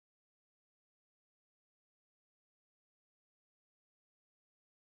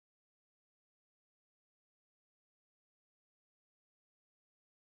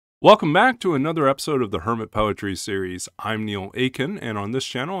Welcome back to another episode of the Hermit Poetry Series. I'm Neil Aitken, and on this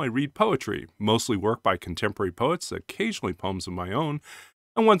channel I read poetry, mostly work by contemporary poets, occasionally poems of my own,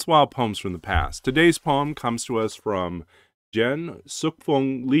 and once in a while poems from the past. Today's poem comes to us from Jen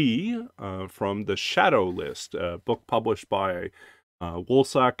Sookfong Lee from The Shadow List, a book published by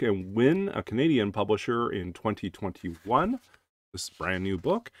Wolsak Wynn, a Canadian publisher, in 2021. This is a brand new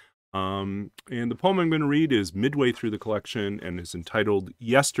book. And the poem I'm going to read is midway through the collection and is entitled,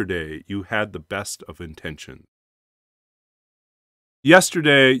 Yesterday You Had the Best of Intentions.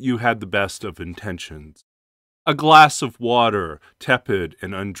 Yesterday you had the best of intentions. A glass of water, tepid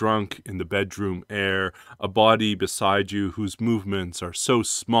and undrunk in the bedroom air, a body beside you whose movements are so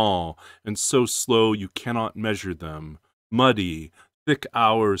small and so slow you cannot measure them, muddy, thick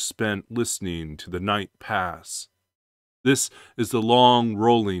hours spent listening to the night pass. This is the long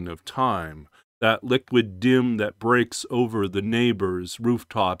rolling of time, that liquid dim that breaks over the neighbors'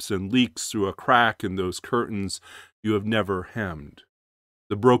 rooftops and leaks through a crack in those curtains you have never hemmed.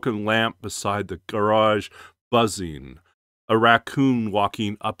 The broken lamp beside the garage buzzing, a raccoon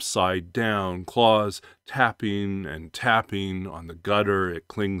walking upside down, claws tapping and tapping on the gutter it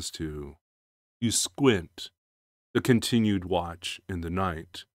clings to. You squint, the continued watch in the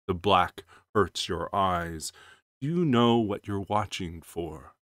night. The black hurts your eyes. You know what you're watching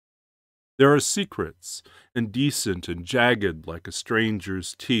for. There are secrets, indecent and jagged like a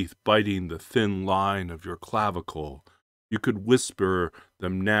stranger's teeth biting the thin line of your clavicle. You could whisper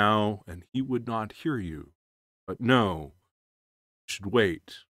them now and he would not hear you. But no, you should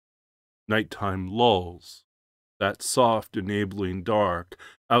wait. Nighttime lulls, that soft enabling dark.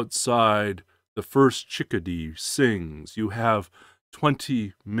 Outside, the first chickadee sings. You have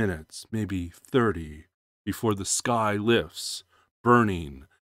 20 minutes, maybe 30. Before the sky lifts, burning,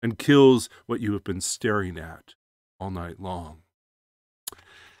 and kills what you have been staring at all night long.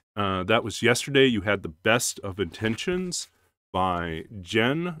 That was Yesterday You Had the Best of Intentions by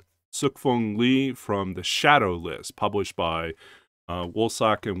Jen Sookfong Lee from The Shadow List, published by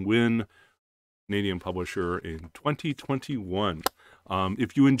Wolsak Wynn, Canadian publisher, in 2021.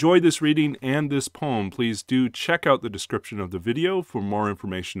 If you enjoyed this reading and this poem, please do check out the description of the video for more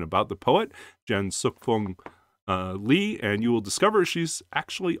information about the poet, Jen Sookfong Lee, and you will discover she's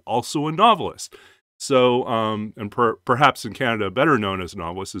actually also a novelist. So, and perhaps in Canada, better known as a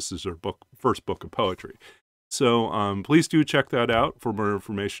novelist. This is her first book of poetry. So please do check that out for more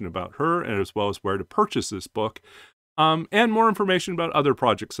information about her, and as well as where to purchase this book, and more information about other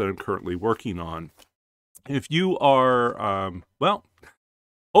projects that I'm currently working on. If you are, well,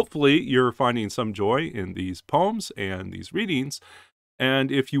 hopefully you're finding some joy in these poems and these readings.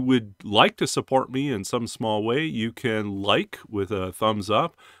 And if you would like to support me in some small way, you can like with a thumbs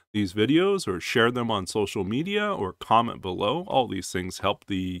up these videos, or share them on social media, or comment below. All these things help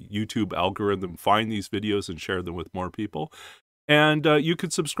the YouTube algorithm find these videos and share them with more people. And you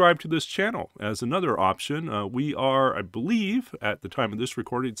could subscribe to this channel as another option. We are, I believe, at the time of this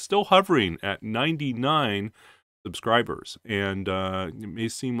recording, still hovering at 99 subscribers. And it may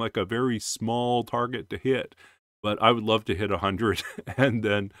seem like a very small target to hit, but I would love to hit 100 and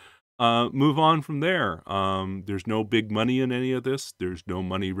then move on from there. There's no big money in any of this. There's no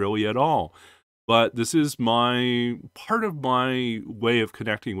money really at all. But this is part of my way of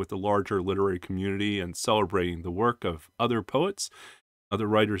connecting with the larger literary community and celebrating the work of other poets, other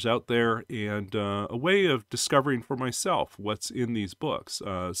writers out there, and a way of discovering for myself what's in these books.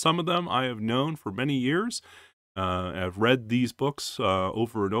 Some of them I have known for many years. I've read these books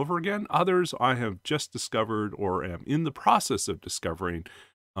over and over again. Others I have just discovered or am in the process of discovering.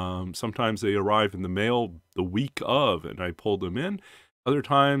 Sometimes they arrive in the mail the week of, and I pull them in. Other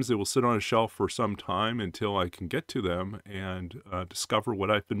times they will sit on a shelf for some time until I can get to them and discover what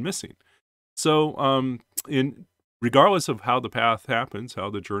I've been missing. So regardless of how the path happens,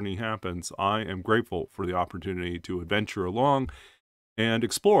 how the journey happens, I am grateful for the opportunity to adventure along and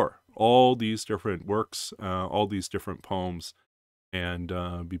explore all these different works, all these different poems, and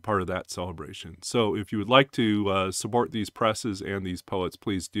be part of that celebration. So if you would like to support these presses and these poets,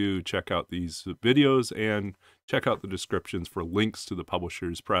 please do check out these videos and check out the descriptions for links to the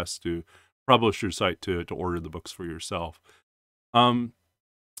publisher's publisher's site to order the books for yourself. I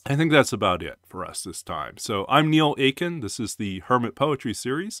think that's about it for us this time. So I'm Neil Aitken. This is the Hermit Poetry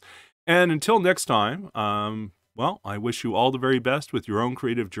Series. And until next time, well, I wish you all the very best with your own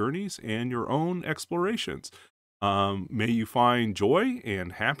creative journeys and your own explorations. May you find joy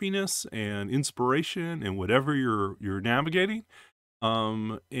and happiness and inspiration in whatever you're navigating,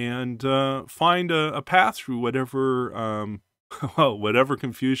 and find a path through whatever well, whatever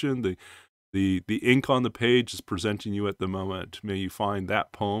confusion, the The ink on the page is presenting you at the moment. May you find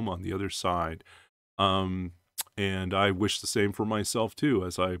that poem on the other side. And I wish the same for myself too,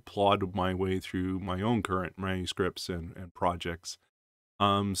 as I plod my way through my own current manuscripts and projects.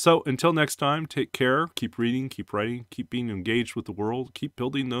 So until next time, take care, keep reading, keep writing, keep being engaged with the world, keep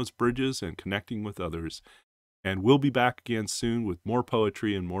building those bridges and connecting with others. And we'll be back again soon with more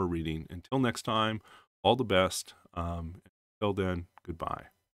poetry and more reading. Until next time, all the best. Until then, goodbye.